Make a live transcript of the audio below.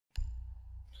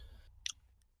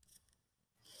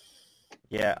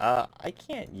Yeah, I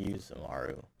can't use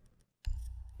Amaru.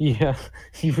 Yeah,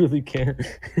 you really can't.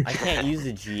 I can't use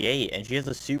the G8, and she has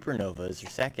a Supernova as her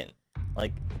second.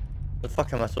 Like, what the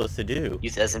fuck am I supposed to do?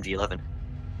 Use SMG-11.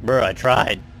 Bro, I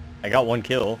tried. I got 1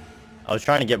 kill. I was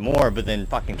trying to get more, but then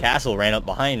fucking Castle ran up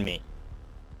behind me.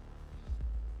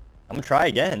 I'm gonna try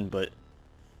again, but...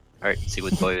 Alright, see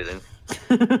what's better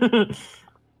then.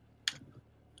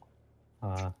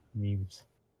 Memes.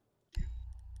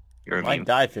 You're a I might meme.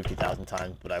 die 50,000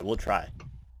 times, but I will try.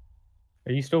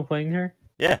 Are you still playing her?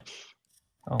 Yeah.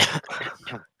 Oh.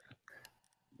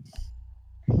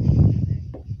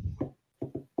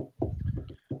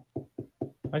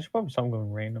 I should probably stop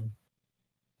going random.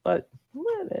 But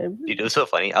whatever. Dude, it was so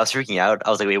funny. I was freaking out. I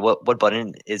was like, wait, what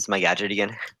button is my gadget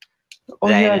again? Oh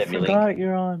Then I yeah, I ended up kneeling. forgot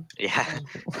you're on. Yeah.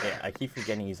 Yeah, I keep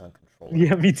forgetting he's on controller.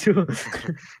 Yeah, me too.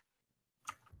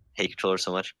 Hate controller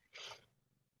so much.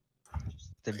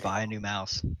 Then buy a new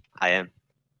mouse. I am.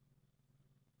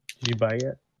 Did you buy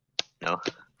it? No.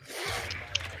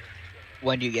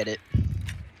 When do you get it?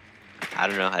 I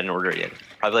don't know. I didn't order it yet.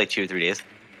 Probably like 2 or 3 days.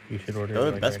 You should order Go it.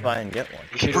 to Like Best right Buy and get one.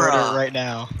 You should Bruh. order it right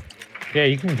now. Yeah,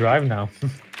 you can drive now.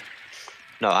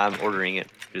 No, I'm ordering it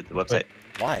through the website.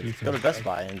 Why? You Just go to can Best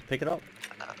try. Buy and pick it up.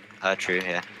 True,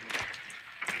 yeah.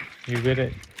 You get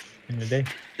it in a day.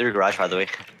 They're garage, by the way.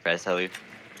 Forgot to tell you.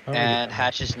 Oh, And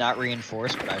hatch is not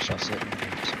reinforced, but I shall sit in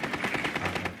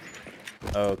the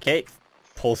Okay.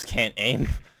 Pulse can't aim.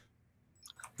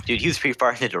 Dude, he was pretty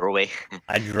far in the doorway.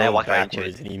 I drove walked right into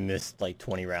backwards it. and he missed like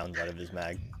 20 rounds out of his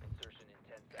mag.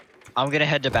 I'm gonna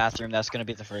head to bathroom. That's gonna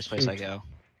be the first place I go.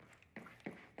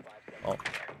 Oh.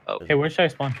 Hey, where should I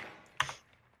spawn?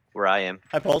 Where I am.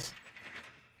 Hi, Pulse.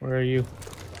 Where are you?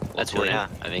 That's really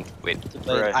not, I think. Wait,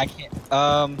 But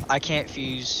I can't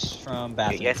fuse from you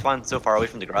bathroom. guys spawned so far away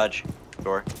from the garage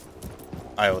door.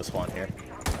 I always spawn here.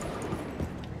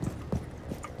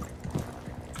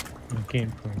 You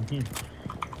came from here.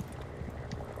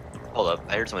 Hold up,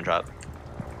 I heard someone drop.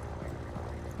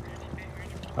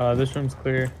 This room's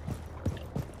clear.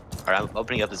 Alright, I'm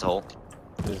opening up this hole.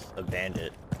 There's a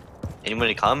bandit. Anyone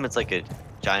to come? It's like a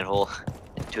giant hole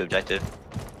to objective.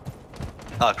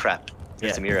 Oh crap.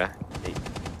 There's Yeah. a mirror.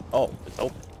 Oh, it's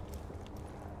open.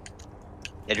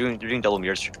 Yeah, they're doing double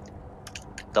mirrors.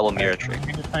 Double mirror trick. I'm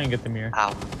gonna try and get the mirror.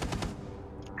 Ow.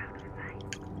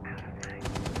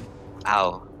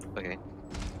 Ow. Okay.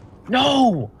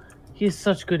 No! He has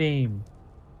such good aim.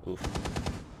 Oof.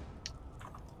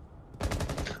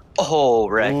 Oh,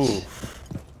 wrecked. Oof.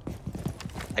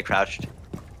 I crouched.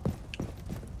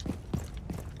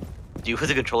 Dude, with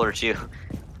a controller too.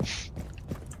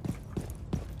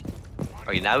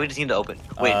 Okay, now we just need to open.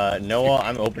 Wait, Noah,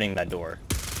 I'm opening that door.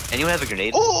 anyone have a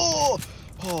grenade? Oh!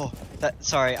 Oh!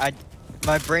 Sorry,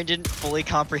 my brain didn't fully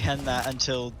comprehend that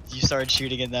until you started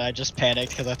shooting, and then I just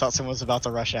panicked because I thought someone was about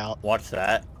to rush out. Watch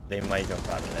that. They might jump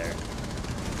out of there.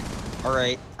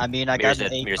 Alright, I mean, I Mirror's got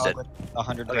an dead, Mirror's dead. with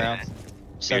 100 Okay. rounds.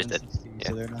 Mirror's dead. 760,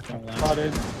 so they're not gonna last.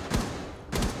 Spotted.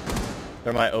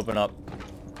 They might open up.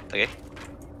 Okay.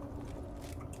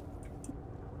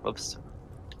 Whoops.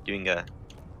 Doing a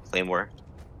flame war.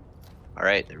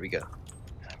 Alright, there we go.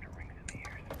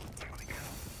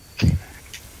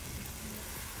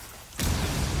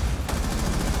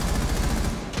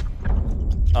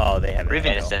 Oh, they haven't.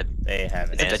 Raven ammo. is dead. They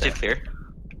haven't. Is objective clear?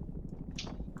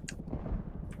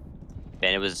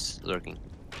 Bandit was lurking.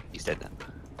 He's dead now.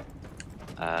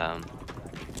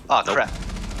 Oh Nope. crap.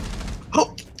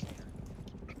 Oh!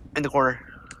 In the corner.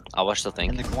 I'll watch the thing.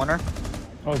 In the corner?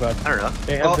 Oh god. I don't know.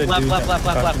 They have Oh, the left, dude left, that left,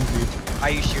 left, custom views. I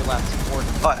used to your left.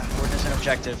 Coordinates and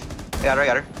objective. I got her, I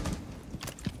got her.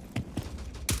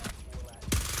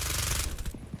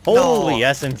 Holy No.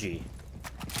 SMG.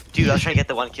 Dude, I was trying to get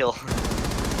the 1 kill.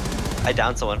 I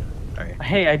downed someone. Alright.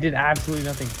 Hey, I did absolutely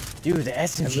nothing. Dude, the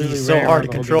SMG literally is so ran hard to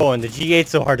around the whole control, and the G8's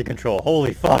so hard to control.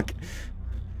 Holy fuck.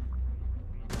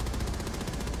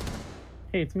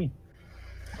 Hey, it's me.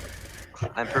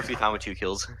 I'm perfectly fine with 2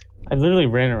 kills. I literally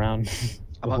ran around.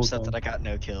 I'm upset that I got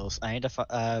no kills. I need to.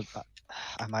 I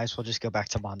might as well just go back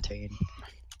to Montaigne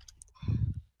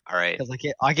Alright. because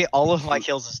I get all of my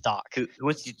kills as stock. Who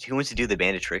wants to do the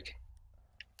bandit trick?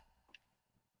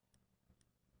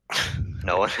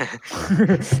 No one.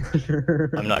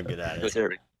 I'm not good at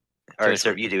it. Alright,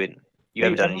 sir, you do it. You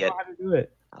haven't done it yet. How to do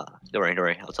it. Don't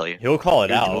worry, I'll tell you. He'll call it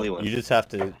You're the out. only one. You just have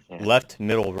to Yeah. left,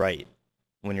 middle, right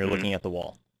when you're Mhm. looking at the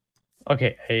wall.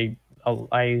 Okay,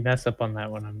 I messed up on that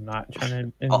one. I'm not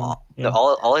trying to. No,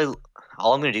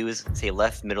 all I'm gonna do is say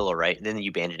left, middle, or right, then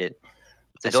you bandit it.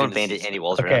 So As soon don't as bandit it's- any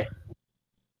walls Okay. right now.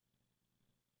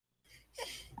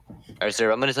 Alright,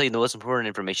 sir, I'm gonna tell you the most important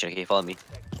information. Okay, follow me.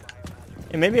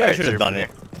 Yeah, maybe I Alright, should sir, have done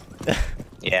come it.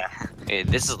 Yeah. Okay,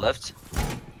 this is left.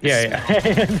 Yeah, yeah.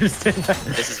 I understand that.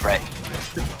 This is right.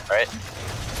 Alright.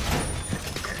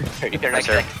 You can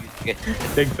Okay. okay.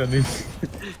 Thanks, Anish.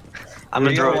 I'm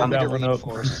gonna throw want me to the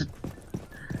reinforce?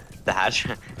 hatch.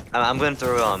 I'm gonna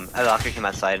throw a locker cam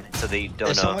outside so they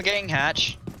don't Is know. someone getting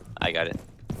hatch? I got it.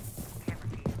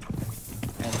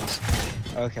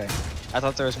 Okay. I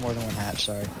thought there was more than one hatch,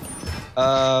 sorry.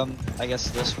 I guess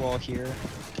this wall here.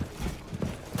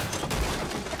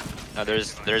 No,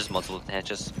 there's multiple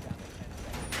hatches.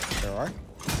 There are?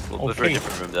 We'll look for a Okay,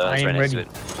 different room though. I It's am right next to ready.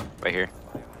 it. Right here.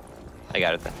 I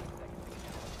got it then.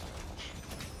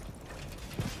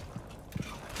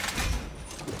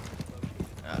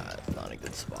 It's not a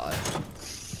good spot.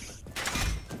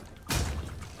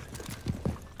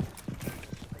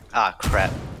 Ah,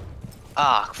 crap.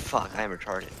 Ah, fuck, I am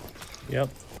retarded. Yep.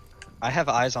 I have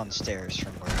eyes on stairs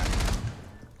from where I'm at.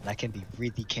 And I can be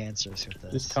really cancerous with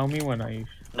this. Just tell me when I.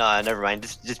 No, never mind.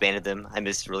 Just banded them. I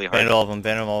missed really hard. Ban all of them,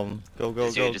 ban all of them. Go, go,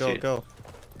 Just do it, go, just go, do it. go.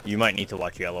 You might need to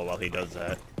watch yellow while he does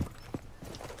that.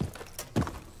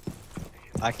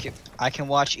 I can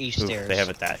watch each Oof, stairs. they have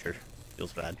a Thatcher.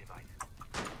 Feels bad.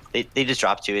 They just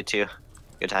dropped to it too.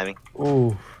 Good timing.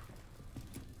 Ooh.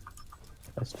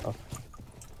 That's tough.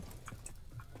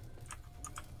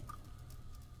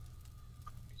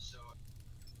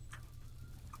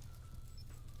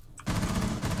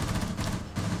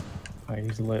 Alright,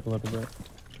 he's lit a little bit.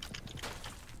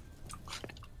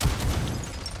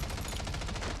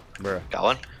 Bruh. Got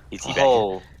one. He's teabagging.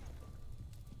 Oh,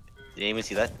 Didn't even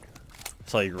see that.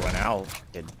 Saw you run out,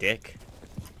 you dick.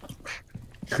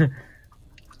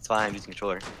 It's fine. I'm using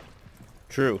controller.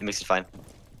 True. It makes it fine.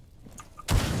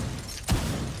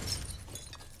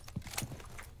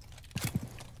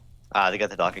 Ah, they got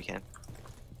the Docker cam.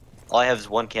 All I have is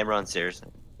one camera on stairs.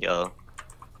 Yo.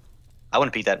 I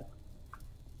wouldn't peek that.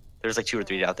 There's like 2 or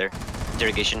 3 out there.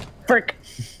 Derogation. Frick!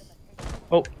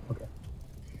 Oh, okay.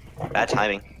 Bad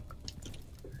timing.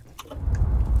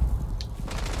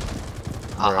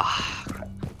 Ah. Crap.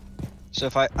 so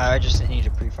if I just need to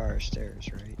pre-fire stairs,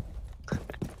 right?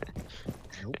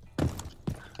 Nope.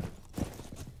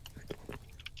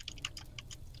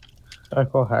 I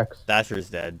call hacks. Thatcher's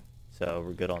dead, so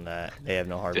we're good on that. They have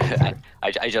no hardware.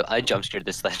 I jump scared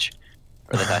this ledge.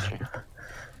 Or the Thatcher.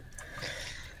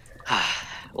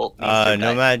 Well, me and Fred died.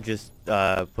 Nomad just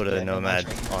put a Yeah, Nomad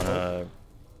Nomad's on a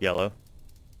yellow.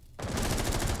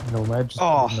 Nomad? Just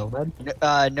Oh.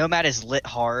 Nomad? Nomad is lit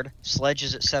hard. Sledge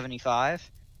is at 75.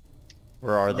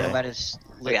 Where are they? Nomad is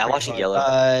lit Wait, I'm pretty watching hard.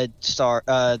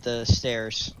 yellow. The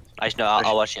stairs. No,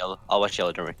 I'll watch yellow. I'll watch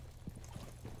yellow, don't worry.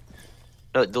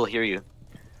 No, they'll hear you.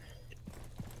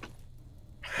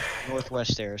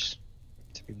 Northwest stairs.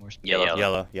 To be more specific. Yellow.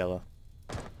 Yellow, yellow.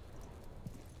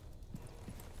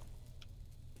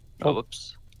 Oh,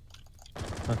 whoops.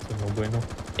 That's a no bueno.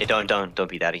 Hey, don't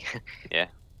be daddy. Yeah.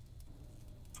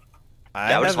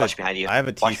 I We'll just have watch a, behind you. I have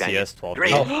a Watch behind you. TCS 12.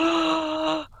 Great.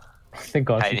 Oh. Thank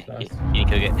God Hey, she's fast. you didn't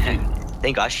cook it.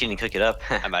 Thank gosh she didn't cook it up.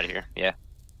 I'm out of here. Yeah.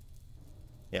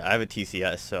 Yeah, I have a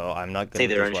TCS, so I'm not Save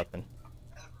good the with this orange. weapon.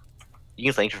 You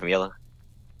can flank her from yellow.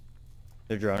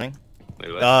 They're droning.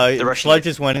 Wait, what? The Russian. Sludge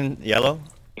just went in yellow.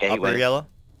 Yeah, he Upper went. yellow.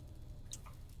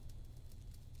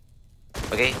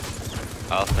 Okay.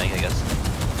 I'll flank, I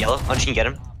guess. Yellow. Oh, she can get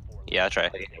him. Yeah, I'll try.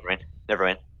 Okay, never mind. Never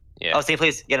mind. Yeah. Oh, same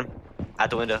place. Get him. At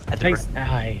the window. At the Nice. door.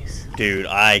 Nice. Dude,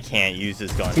 I can't use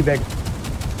this gun. Teabag.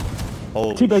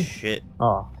 Holy Teabag. shit.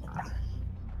 Oh.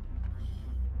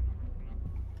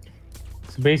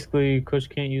 So basically, Kush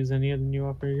can't use any of the new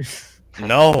operators.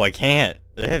 No, I can't.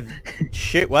 They have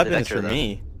shit weapons Vector, for though.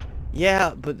 me.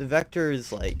 Yeah, but the Vector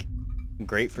is like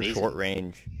great for Amazing. short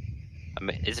range.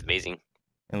 It's amazing.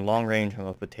 And long range, I'm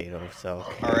a potato, so.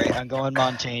 Alright, I'm going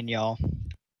Montaigne, y'all.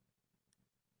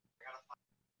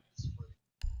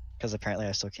 Because apparently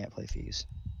I still can't play Fuse.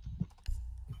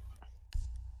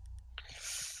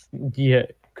 Yeah,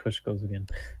 Kush goes again.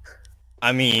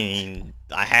 I mean,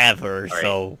 I have her, Alright.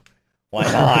 so why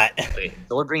not? Wait,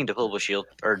 so we're bringing deployable shield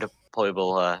or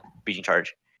deployable breaching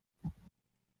charge.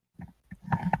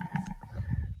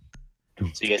 So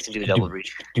you guys can do the double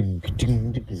breach.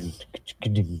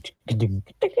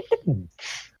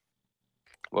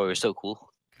 Whoa, you're so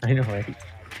cool. I know, right?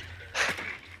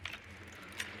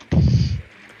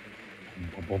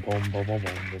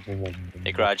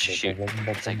 Hey, garage, shoot.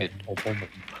 That's not good.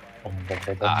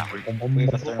 Ah, We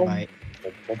have a thermite.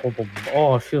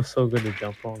 Oh, it feels so good to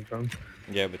jump on drone.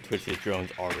 Yeah, but Twitch's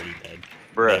drone's already dead.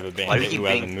 Bruh, They have a why do we bandit keep who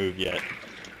getting, hasn't moved yet.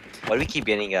 why do we keep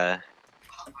getting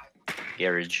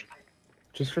garage?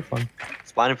 Just for fun.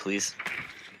 Spawn in, please.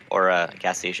 Or a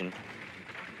gas station.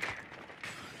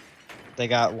 They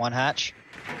got one hatch.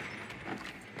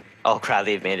 Oh crap,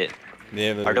 they've made it. They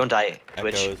have Or a don't die, echo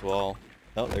Twitch. as well.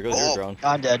 Oh, there goes Oh. your drone.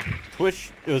 I'm dead.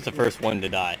 Twitch was the first one to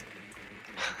die.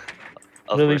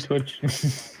 Of Really, course.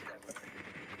 Twitch?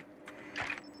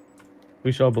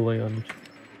 We saw belay on this.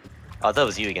 Oh, that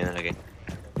was you again. Okay.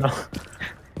 No.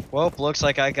 Well, looks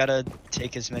like I gotta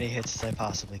take as many hits as I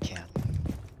possibly can.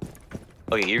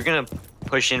 Okay, you're gonna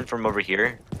push in from over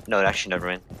here. No, actually, never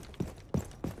mind.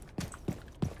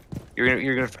 You're gonna Are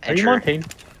you enter. Montaigne?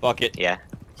 Fuck it. Yeah.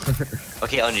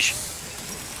 Okay,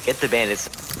 Onish. Get the bandits.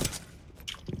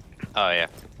 Oh yeah.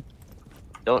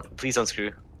 Please don't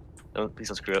screw. Please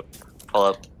don't screw up. Pull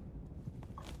up.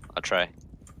 I'll try.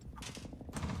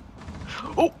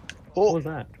 Oh! What was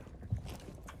that?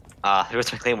 There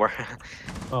was my claymore.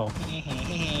 Oh.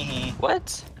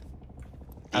 What?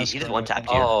 he just one tapped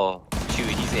you. Oh, shoot,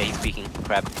 he's speaking.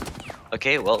 Crap.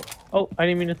 Okay, well. Oh, I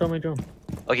didn't mean to throw my drone.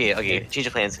 Okay. Change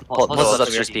of plans. Hold No, on, come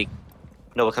let's here. just speak.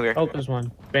 No, come here. Oh, there's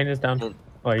one. Bandit's down.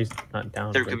 Oh, he's not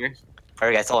down. Third, but- come here.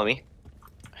 Alright, guys, follow me.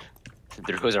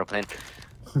 There goes our plan.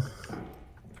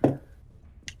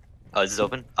 Oh, is this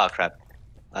open? Oh, crap.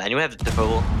 Anyone have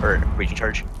deployable or breaching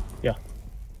charge? Yeah.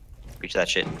 Breach that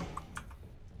shit.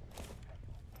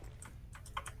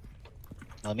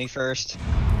 Let me first.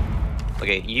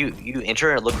 Okay, you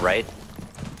enter and look right.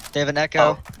 They have an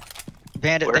echo. Oh.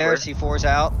 Bandit Where- there. where? C4's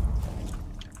out.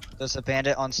 There's a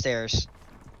bandit on stairs.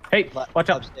 Hey, watch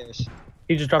out. Upstairs.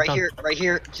 He just dropped Right down. here. Right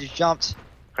here. Just jumped.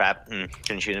 Crap.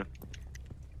 Couldn't shoot him.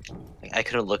 I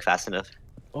couldn't look fast enough.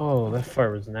 Oh, that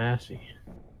fire was nasty.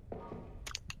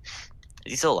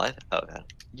 Is he still alive? Oh, god.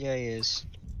 Yeah, he is.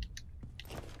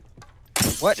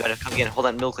 What? He's about to come again. Hold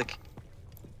on, middle click.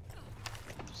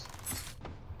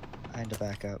 I had to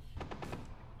back up.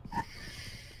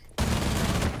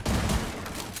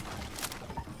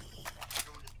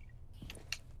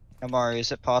 Amaru,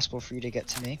 is it possible for you to get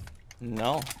to me?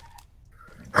 No.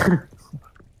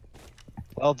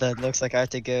 Well then, looks like I have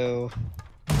to go.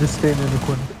 Just stand in the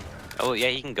corner. Oh yeah,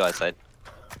 you can go outside.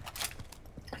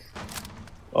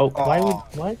 Oh, why would Aw.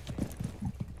 what?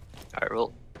 Alright,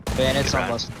 roll. Bandit's Good round.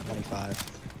 almost 25.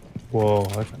 Whoa,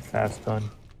 that's a fast gun.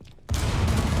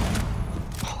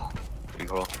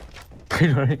 Big roll. Oh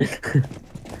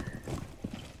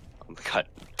my god.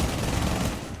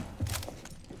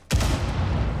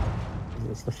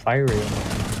 It's the fire rate.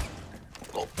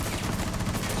 Oh.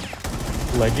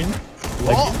 Legend?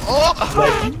 Oh!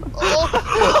 Legend? Oh!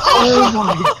 Oh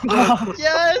my god!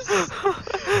 Yes!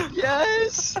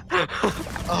 Yes!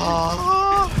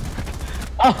 Oh!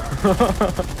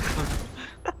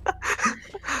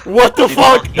 What the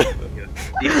fuck?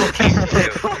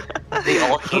 They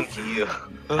all came to you.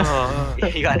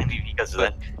 You got MVP because of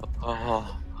that.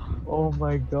 Oh. Oh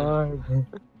my god.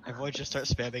 Everyone just start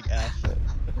spamming F.